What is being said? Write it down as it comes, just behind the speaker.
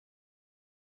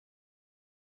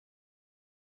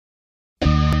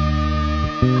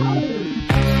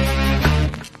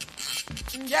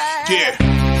Yeah.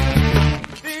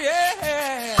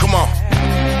 Come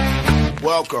on.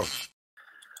 Welcome.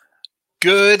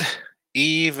 Good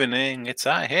evening. It's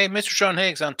I. Hey, Mr. Sean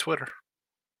Higgs on Twitter.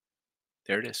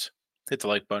 There it is. Hit the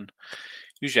like button.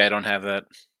 Usually I don't have that.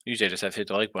 Usually I just have to hit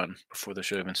the like button before the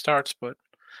show even starts, but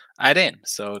I didn't,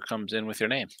 so it comes in with your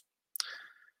name.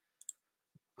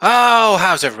 Oh,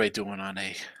 how's everybody doing on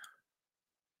a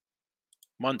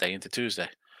Monday into Tuesday?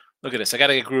 Look at this. I got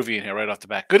to get groovy in here right off the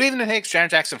bat. Good evening, Higgs. Sharon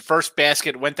Jackson, first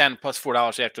basket, went down plus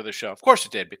 $4 after the show. Of course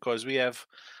it did, because we have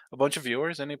a bunch of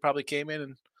viewers, and they probably came in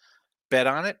and bet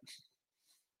on it.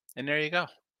 And there you go.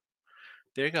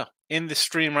 There you go. In the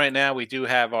stream right now, we do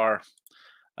have our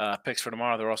picks for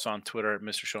tomorrow. They're also on Twitter at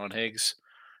Mr. Sean Higgs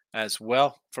as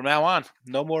well. From now on,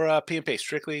 no more P&P.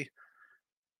 Strictly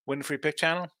win-free pick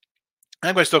channel.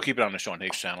 I'm going to still keep it on the Sean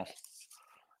Higgs channel.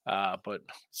 But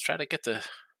let's try to get the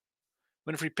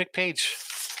win-free pick page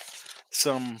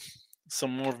some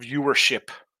more viewership.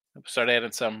 Start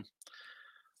adding some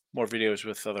more videos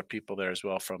with other people there as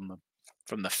well from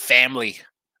the family,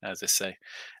 as they say.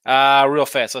 Real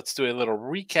fast, let's do a little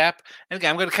recap. And again,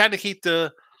 I'm going to kind of keep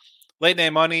the late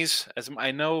night monies, as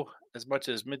I know as much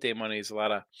as midday monies, a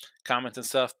lot of comments and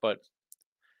stuff. But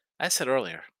I said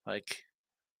earlier, like,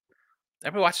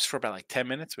 everybody watches for about like 10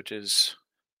 minutes, which is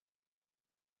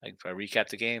like if I recap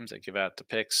the games, I give out the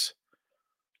picks.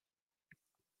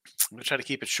 I'm going to try to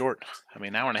keep it short. I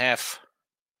mean, an hour and a half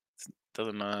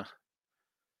doesn't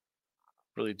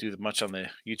really do much on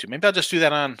the YouTube. Maybe I'll just do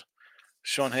that on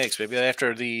Sean Higgs. Maybe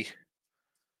after the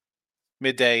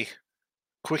midday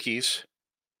quickies,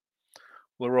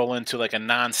 we'll roll into like a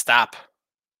non-stop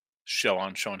show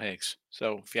on Sean Higgs.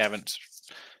 So if you haven't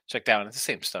checked out, it's the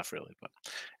same stuff really. But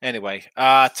anyway,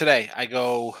 today I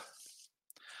go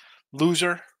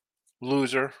loser.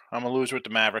 I'm a loser with the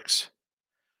Mavericks.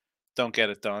 Don't get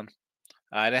it done.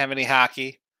 I didn't have any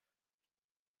hockey.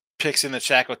 Picks in the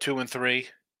chat go 2 and 3.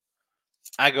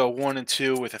 I go 1 and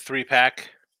 2 with a 3-pack.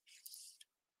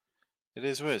 It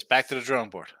is what it is. Back to the drawing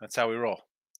board. That's how we roll.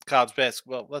 College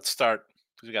basketball. Well, let's start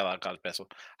because we got a lot of college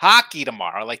basketball. Hockey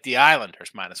tomorrow, like the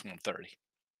Islanders, minus 130.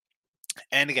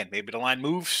 And again, maybe the line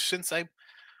moves since I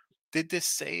did this,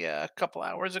 say, a couple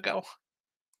hours ago.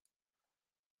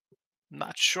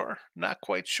 Not sure. Not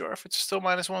quite sure if it's still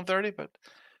minus 130, but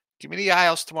give me the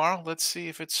Isles tomorrow. Let's see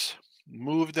if it's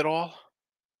moved at all.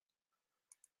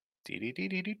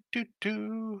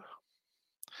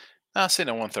 I'll say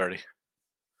no 130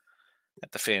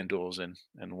 at the FanDuels and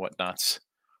whatnots.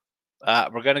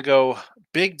 We're going to go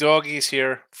big doggies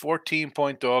here,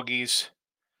 14-point doggies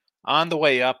on the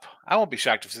way up. I won't be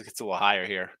shocked if it gets a little higher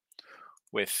here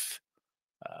with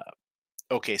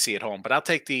OKC at home, but I'll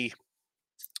take the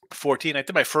 14. I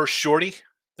did my first shorty,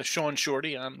 the Sean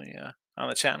Shorty on the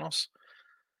channels.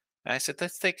 I said,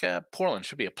 let's take Portland.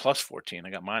 Should be a plus 14. I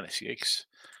got minus. Yikes.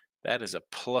 That is a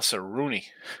plus a Rooney.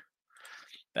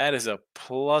 That is a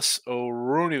plus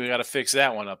O'Rooney. We got to fix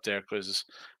that one up there because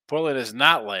Portland is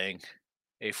not laying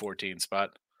a 14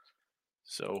 spot.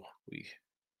 So we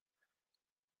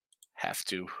have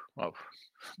to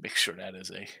make sure that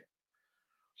is a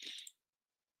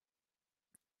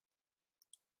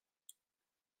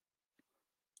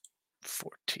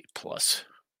 14 plus.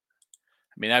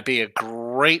 I mean, that'd be a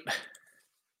great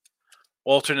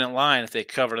alternate line if they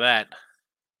cover that.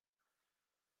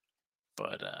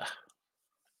 But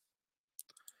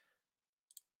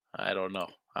I don't know.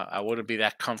 I wouldn't be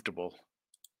that comfortable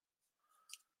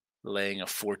laying a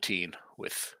 14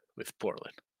 with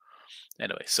Portland.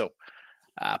 Anyway, so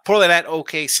Portland at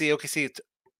OKC. OKC,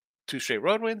 2 straight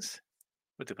road wins.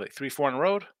 What they play? 3-4 on the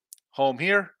road. Home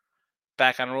here.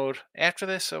 Back on the road after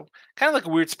this. So kind of like a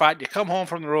weird spot. You come home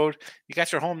from the road. You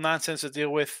got your home nonsense to deal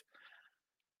with.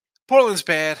 Portland's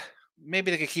bad.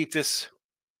 Maybe they could keep this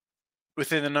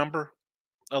within the number.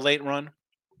 A late run.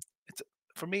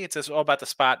 For me, it's all about the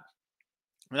spot.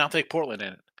 And I'll take Portland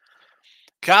in it.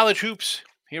 College hoops.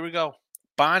 Here we go.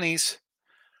 Bonnies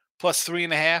plus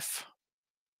 3.5.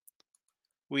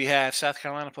 We have South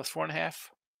Carolina plus 4.5.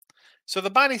 So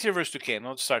the Bonnies here versus Duquesne.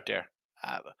 Let's start there.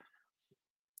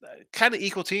 Kind of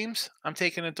equal teams. I'm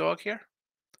taking a dog here.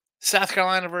 South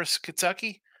Carolina versus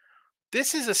Kentucky.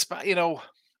 This is a spot,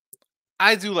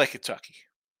 I do like Kentucky.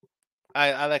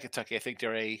 I like Kentucky. I think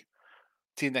they're a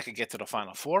team that could get to the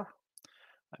Final Four.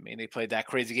 I mean, they played that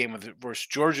crazy game versus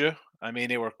Georgia. I mean,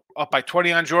 they were up by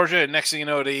 20 on Georgia, and next thing you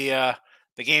know, the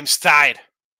game's tied.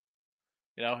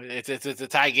 It's a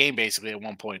tie game basically at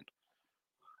one point,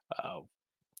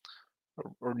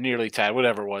 or nearly tied,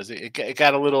 whatever it was. It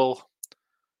got a little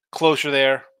closer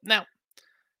there. Now,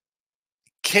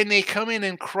 can they come in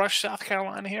and crush South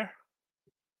Carolina here?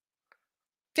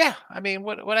 Yeah, I mean,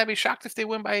 would I be shocked if they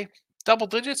win by double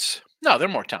digits? No, they're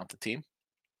a more talented team.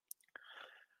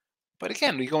 But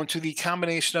again, we go into the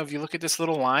combination of you look at this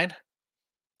little line.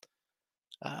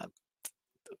 Uh,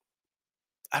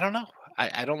 I don't know.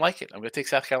 I don't like it. I'm going to take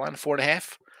South Carolina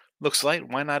 4.5. Looks light.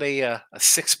 Why not a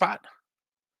 6 spot?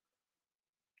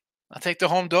 I'll take the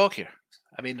home dog here.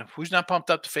 I mean, who's not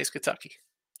pumped up to face Kentucky?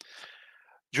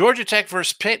 Georgia Tech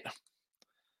versus Pitt.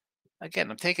 Again,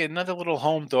 I'm taking another little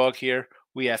home dog here.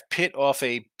 We have Pitt off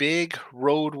a big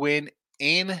road win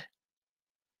in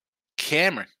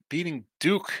Cameron, beating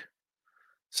Duke.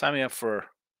 Sign me up for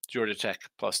Georgia Tech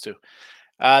 +2.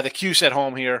 The Cuse at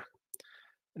home here.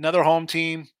 Another home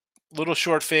team, little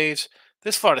short faves.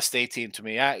 This Florida State team to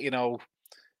me,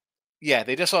 yeah,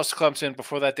 they just lost to Clemson.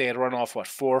 Before that, they had run off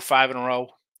 4 or 5 in a row.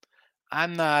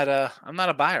 I'm not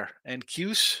a buyer. And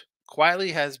Cuse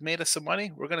quietly has made us some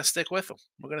money. We're gonna stick with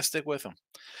them.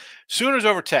 Sooners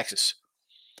over Texas.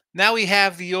 Now we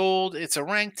have it's a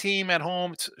ranked team at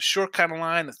home. It's a short kind of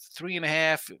line. It's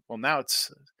 3.5. Well, now it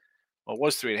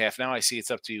was 3.5. Now I see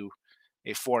it's up to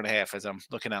a 4.5 as I'm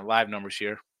looking at live numbers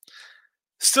here.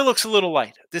 Still looks a little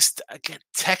light. This again,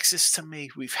 Texas to me.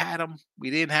 We've had them.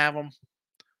 We didn't have them.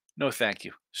 No, thank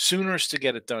you. Sooners to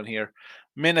get it done here.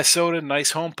 Minnesota, nice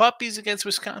home puppies against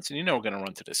Wisconsin. You know we're going to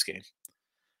run to this game.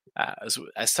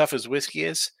 As tough as whiskey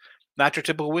is, not your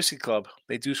typical whiskey club.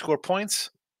 They do score points.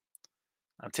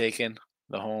 I'm taking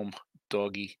the home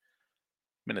doggy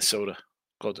Minnesota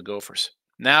Golden Gophers.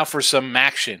 Now for some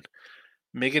action.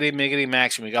 Miggity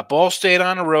action. We got Ball State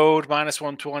on the road,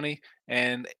 -120,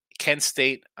 and Kent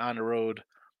State on the road,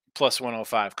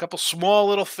 +105. Couple small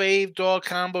little fave dog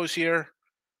combos here.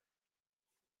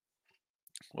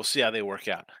 We'll see how they work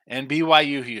out. And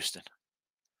BYU Houston.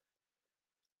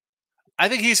 I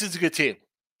think Houston's a good team.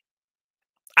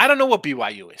 I don't know what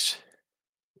BYU is.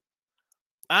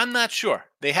 I'm not sure.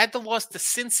 They had the loss to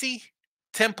Cincy,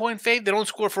 10-point fave. They don't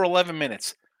score for 11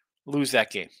 minutes. Lose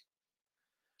that game.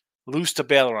 Lose to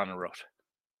Baylor on the road.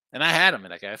 And I had them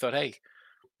in that game. I thought, hey,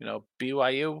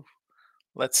 BYU,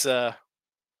 let's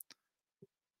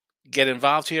get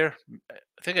involved here.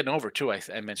 I think an over, too,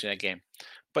 I mentioned that game.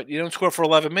 But you don't score for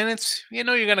 11 minutes, you're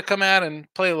going to come out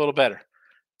and play a little better.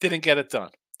 Didn't get it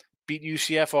done. Beat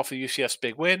UCF off of UCF's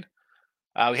big win.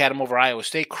 We had them over Iowa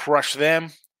State, crushed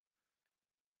them.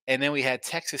 And then we had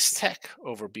Texas Tech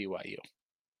over BYU.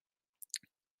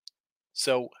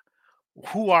 So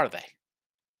who are they?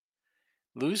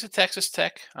 Lose to Texas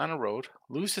Tech on the road.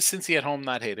 Lose to Cincy at home,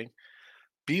 not hitting.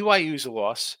 BYU's a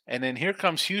loss. And then here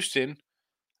comes Houston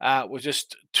with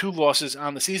just 2 losses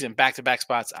on the season, back-to-back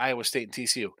spots, Iowa State and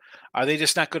TCU. Are they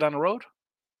just not good on the road?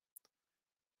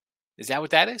 Is that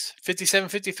what that is?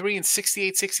 57-53 and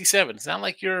 68-67. It's not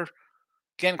like you're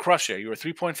getting crushed there. You were a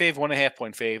 3-point fave,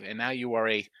 1.5-point fave, and now you are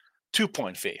a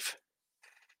 2-point fave.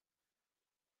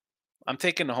 I'm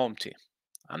taking the home team.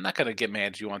 I'm not going to get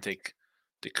mad if you want to take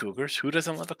the Cougars. Who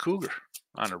doesn't love a Cougar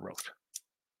on the road?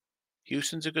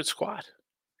 Houston's a good squad.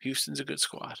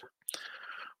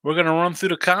 We're going to run through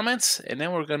the comments, and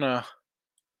then we're going to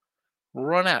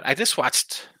run out. I just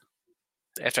watched,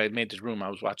 after I made this room, I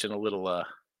was watching a little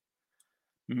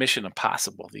Mission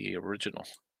Impossible, the original.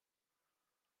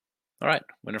 All right,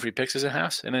 Winner Free Picks is in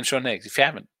house, and then Sean Higgs. If you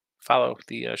haven't, follow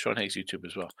the Sean Higgs YouTube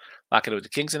as well. Locking it with the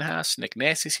Kings in house. Nick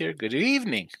Nasty's here. Good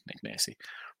evening, Nick Nasty.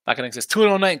 Locking it says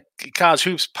 2-0 night college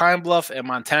hoops. Pine Bluff and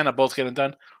Montana both getting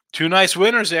done. 2 nice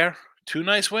winners there. 2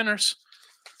 nice winners.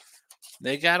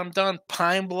 They got them done.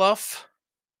 Pine Bluff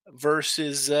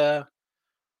versus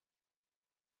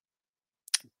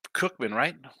Cookman,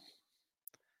 right?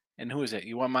 And who is it?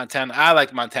 You want Montana? I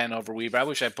like Montana over Weber. I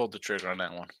wish I pulled the trigger on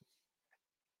that one.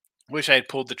 Wish I had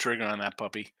pulled the trigger on that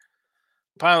puppy.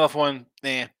 Pine Bluff one,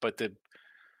 but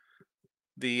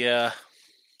the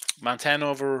Montana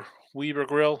over Weber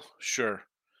grill, sure.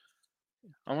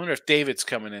 I wonder if David's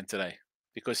coming in today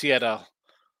because he had a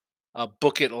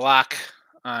book it lock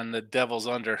on the Devils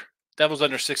under. Devils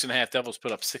under 6.5. Devils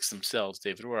put up 6 themselves.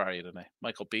 David, where are you today?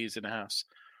 Michael B is in the house.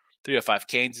 305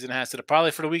 Canes is in the house.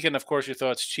 Probably for the weekend, of course, your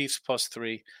thoughts: Chiefs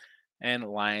 +3 and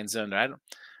Lions under.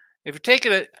 If you're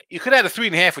taking it, you could add a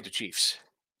 3.5 with the Chiefs.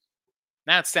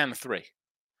 Now it's down to 3,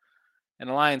 and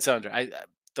the Lions under.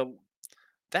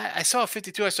 I saw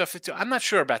 52. I saw 52. I'm not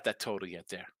sure about that total yet.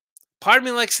 There, part of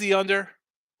me likes the under.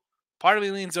 Part of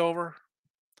me leans over.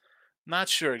 Not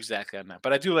sure exactly on that,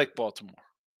 but I do like Baltimore.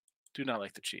 Do not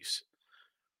like the Chiefs.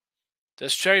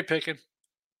 Just cherry picking.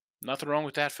 Nothing wrong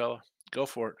with that, fella. Go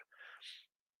for it.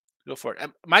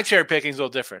 My cherry picking is a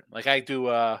little different. Like I do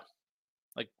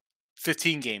like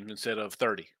 15 games instead of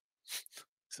 30.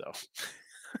 So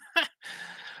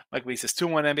Mike B says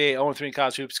 2-1 NBA, 0-3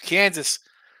 college hoops. Kansas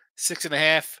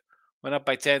 6.5. Went up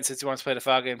by 10 since he wants to play the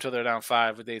foul game until they're down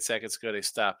 5 with 8 seconds to go. They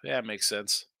stop. Yeah, it makes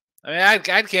sense. I mean, I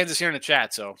had Kansas here in the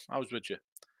chat, so I was with you.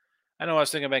 I know I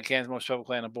was thinking about Kansas most probably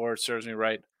play on the board. Serves me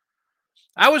right.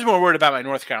 I was more worried about my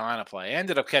North Carolina play. I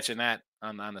ended up catching that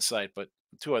on the site, but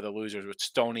 2 other losers with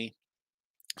Stoney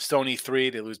 3,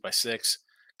 they lose by 6.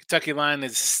 Kentucky line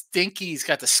is stinky. He's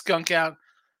got the skunk out.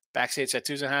 Backstage at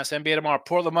Tuesday House. NBA tomorrow.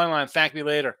 Portland money line. Thank me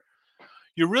later.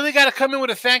 You really got to come in with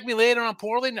a thank me later on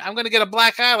Portland. I'm going to get a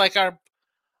black eye like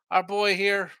our boy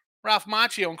here, Ralph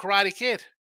Macchio and Karate Kid.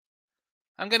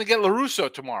 I'm going to get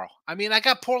LaRusso tomorrow. I mean, I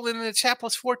got Portland in the chat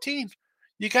plus 14.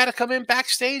 You got to come in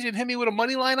backstage and hit me with a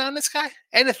money line on this guy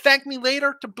and to thank me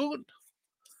later to boot.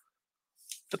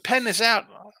 The pen is out.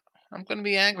 I'm going to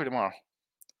be angry tomorrow.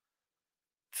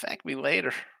 Thank me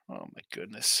later. Oh, my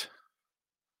goodness.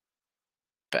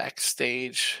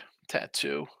 Backstage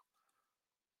tattoo.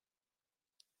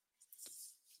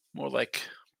 More like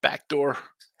backdoor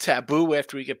taboo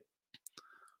after we get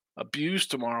abused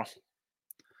tomorrow.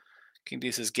 King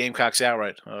D says Gamecocks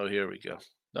outright. Oh, here we go.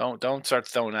 Don't start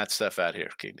throwing that stuff out here,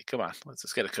 King D. Come on,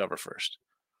 let's get a cover first.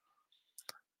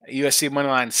 USC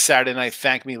moneyline Saturday night.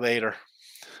 Thank me later.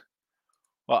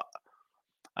 Well,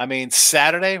 I mean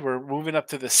Saturday. We're moving up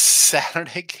to the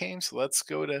Saturday games. Let's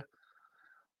go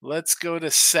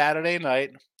to Saturday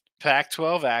night.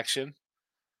 Pac-12 action.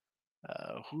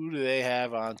 Who do they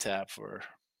have on tap for?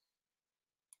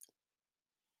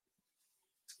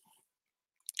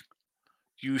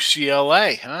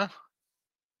 UCLA, huh?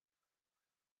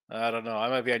 I don't know. I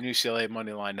might be on UCLA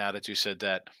money line now that you said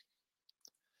that.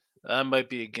 I might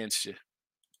be against you.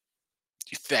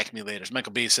 You thank me later.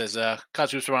 Michael B says,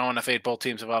 college hoops around 1F8 both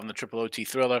teams involved in the triple OT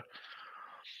thriller.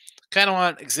 Kind of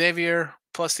want Xavier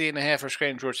plus the 8.5 for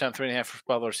Scranton, Georgetown 3.5 for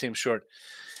Butler. Seems short.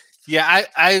 Yeah,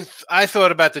 I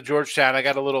thought about the Georgetown. I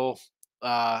got a little,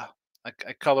 I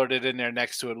colored it in there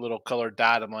next to a little colored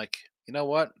dot. I'm like, you know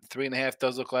what? 3.5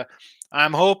 does look like.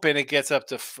 I'm hoping it gets up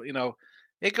to,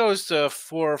 it goes to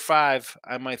 4 or 5.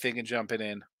 I might think of jumping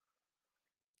in.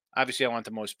 Obviously, I want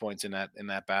the most points in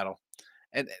that battle.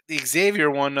 And the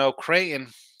Xavier one, though, Creighton,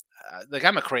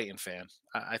 I'm a Creighton fan.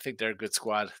 I think they're a good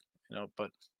squad, but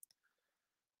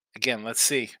again, let's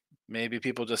see. Maybe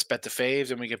people just bet the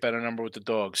faves and we get better number with the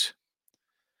dogs.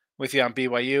 With you on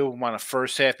BYU, want a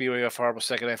first half BYU off horrible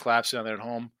second half collapse. Now they're at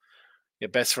home. Your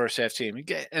best first half team.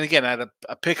 And again, I had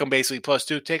a pick them basically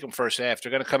 +2. Take them first half. They're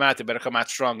going to come out. They better come out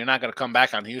strong. You're not going to come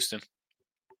back on Houston.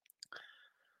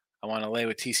 I want to lay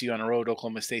with TCU on the road.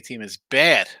 Oklahoma State team is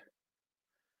bad.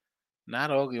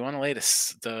 Not ugly. You want to lay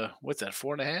the what's that,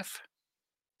 4.5?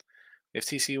 If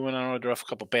TCU went on the road, they're off a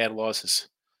couple bad losses.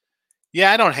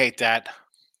 Yeah, I don't hate that.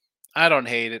 I don't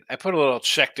hate it. I put a little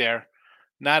check there.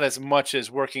 Not as much as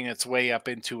working its way up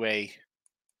into a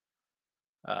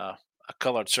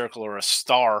colored circle or a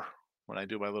star when I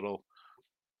do my little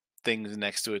things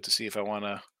next to it to see if I want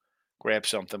to grab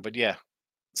something. But yeah,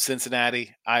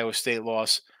 Cincinnati, Iowa State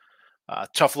loss.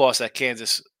 Tough loss at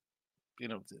Kansas.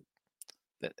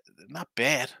 Not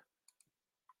bad.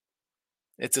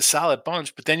 It's a solid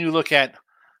bunch. But then you look at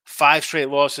 5 straight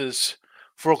losses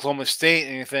for Oklahoma State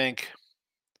and you think,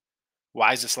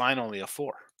 why is this line only a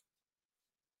 4?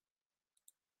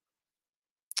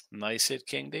 Nice hit,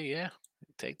 King D. Yeah.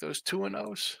 Take those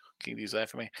 2-0s. King D's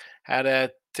laughing at me. Had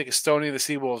to take a Stoney to the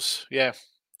Seawolves. Yeah.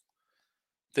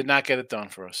 Did not get it done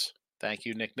for us. Thank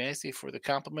you, Nick Nasty, for the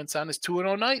compliments on this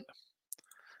 2-0 night.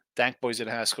 Dank boys in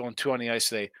the house going 2 on the ice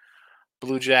today.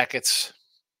 Blue Jackets.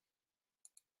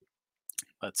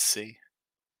 Let's see.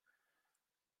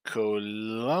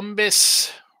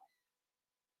 Columbus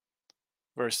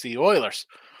versus the Oilers.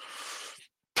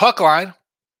 Puck line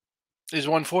is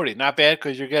 140. Not bad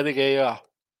because you're getting a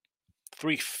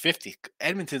 350.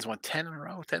 Edmonton's won 10 in a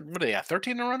row. 10, what are they at?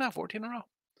 13 in a row now? 14 in a row.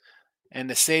 And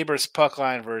the Sabres puck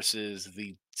line versus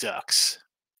the Ducks.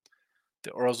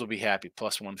 The Orioles will be happy.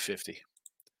 Plus 150.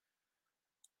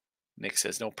 Nick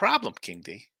says, no problem, King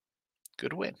D.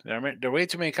 Good win. There are way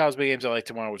too many college games I like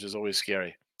tomorrow, which is always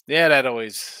scary. Yeah, that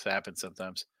always happens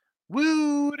sometimes.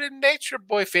 Woo, the nature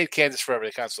boy. Fade Kansas forever.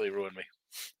 They constantly ruin me.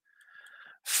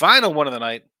 Final one of the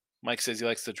night. Mike says he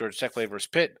likes the Georgia Tech play versus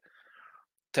Pitt.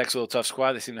 Tech's a little tough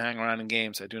squad. They seem to hang around in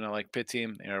games. I do not like Pitt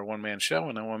team. They are a one-man show,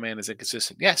 and that one man is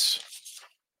inconsistent. Yes.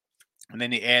 And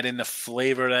then you add in the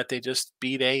flavor that they just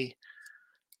beat a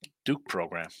Duke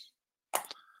program.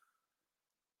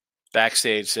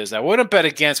 Backstage says, I wouldn't bet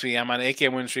against me. I'm on an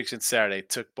 8-game win streak since Saturday.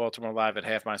 Took Baltimore live at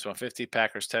half -150.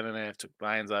 Packers 10.5. Took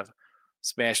Lions live.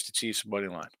 Smashed the Chiefs money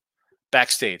line.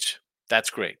 Backstage. That's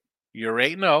great. You're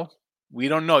 8-0. We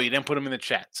don't know. You didn't put them in the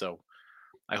chat. So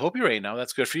I hope you're 8-0.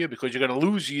 That's good for you because you're going to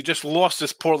lose. You just lost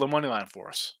this Portland money line for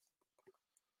us.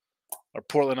 or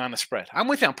Portland on the spread. I'm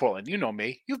with you on Portland. You know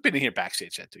me. You've been in here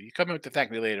backstage, that too. You come in with the thank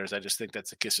me laters. I just think that's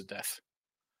the kiss of death.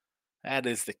 That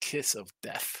is the kiss of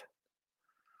death.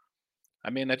 I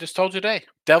mean, I just told you today.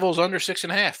 Devils under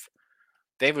 6.5.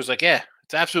 Dave was like, yeah,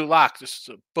 it's absolute lock. Just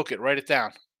book it. Write it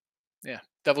down. Yeah.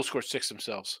 Devils scored 6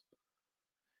 themselves.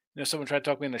 Someone tried to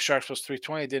talk me into Sharks plus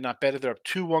 320. Did not bet it. They're up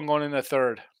 2-1 going in the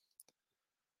third.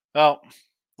 Well,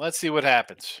 let's see what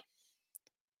happens.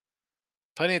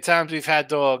 Plenty of times we've had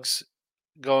dogs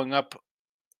going up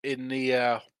in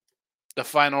the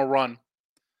final run,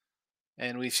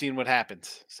 and we've seen what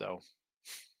happens. So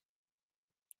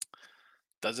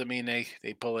doesn't mean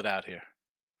they pull it out here.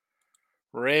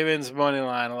 Ravens money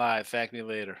line live. Thank me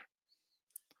later.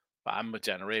 I'm with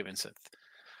you on the Ravens.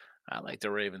 I like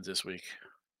the Ravens this week.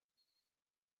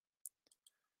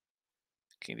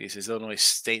 King D says Illinois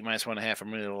State minus 1.5.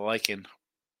 I'm really liking.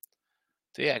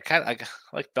 So yeah, I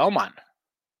like Belmont.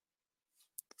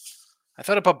 I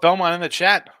thought I put Belmont in the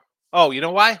chat. Oh, you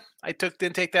know why? I took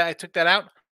that out.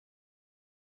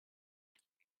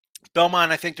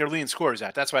 Belmont, I think their leading score is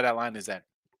at. That's why that line is at.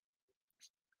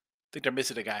 I think they're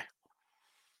missing a guy.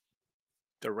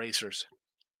 The Racers.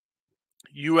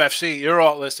 UFC, you're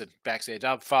all listed backstage.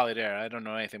 I'll follow you there. I don't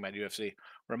know anything about UFC.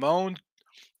 Ramon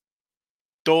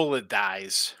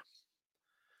Dolidis.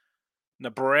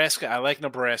 Nebraska. I like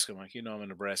Nebraska, Mike. You know I'm a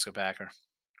Nebraska backer.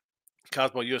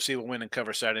 College ball UFC will win and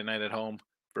cover Saturday night at home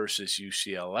versus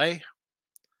UCLA.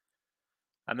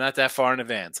 I'm not that far in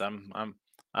advance. I'm on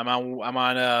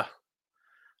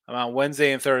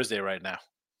Wednesday and Thursday right now.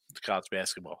 College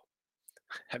basketball.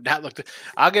 Have not looked.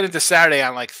 I'll get into Saturday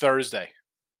on like Thursday.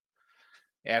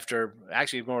 After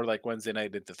actually more like Wednesday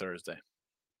night into Thursday.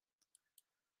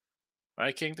 All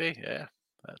right, King D. Yeah,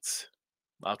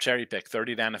 I'll cherry pick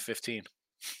 30 down to 15.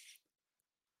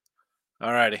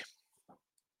 All righty.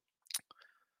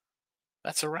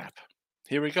 That's a wrap.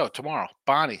 Here we go. Tomorrow,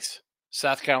 Bonnie's,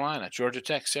 South Carolina, Georgia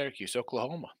Tech, Syracuse,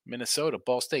 Oklahoma, Minnesota,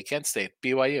 Ball State, Kent State,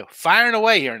 BYU. Firing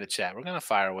away here in the chat. We're going to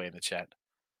fire away in the chat.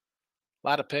 A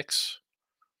lot of picks.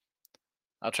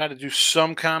 I'll try to do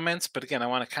some comments, but again, I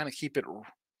want to kind of keep it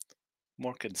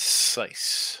more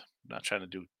concise. I'm not trying to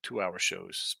do 2-hour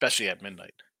shows, especially at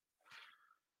midnight.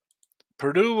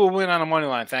 Purdue will win on a money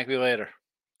line. Thank you later.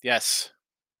 Yes.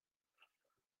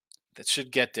 That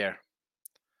should get there.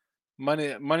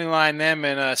 Money line them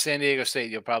and San Diego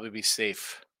State. You'll probably be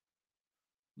safe.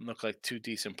 Look like 2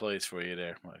 decent plays for you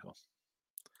there, Michael.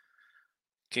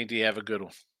 King D, have a good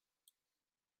one.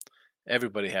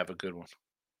 Everybody have a good one.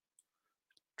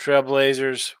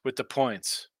 Trailblazers with the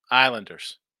points.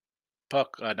 Islanders.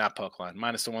 Not puck line.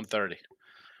 Minus the 130.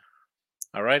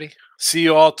 All righty. See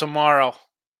you all tomorrow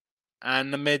on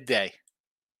the midday.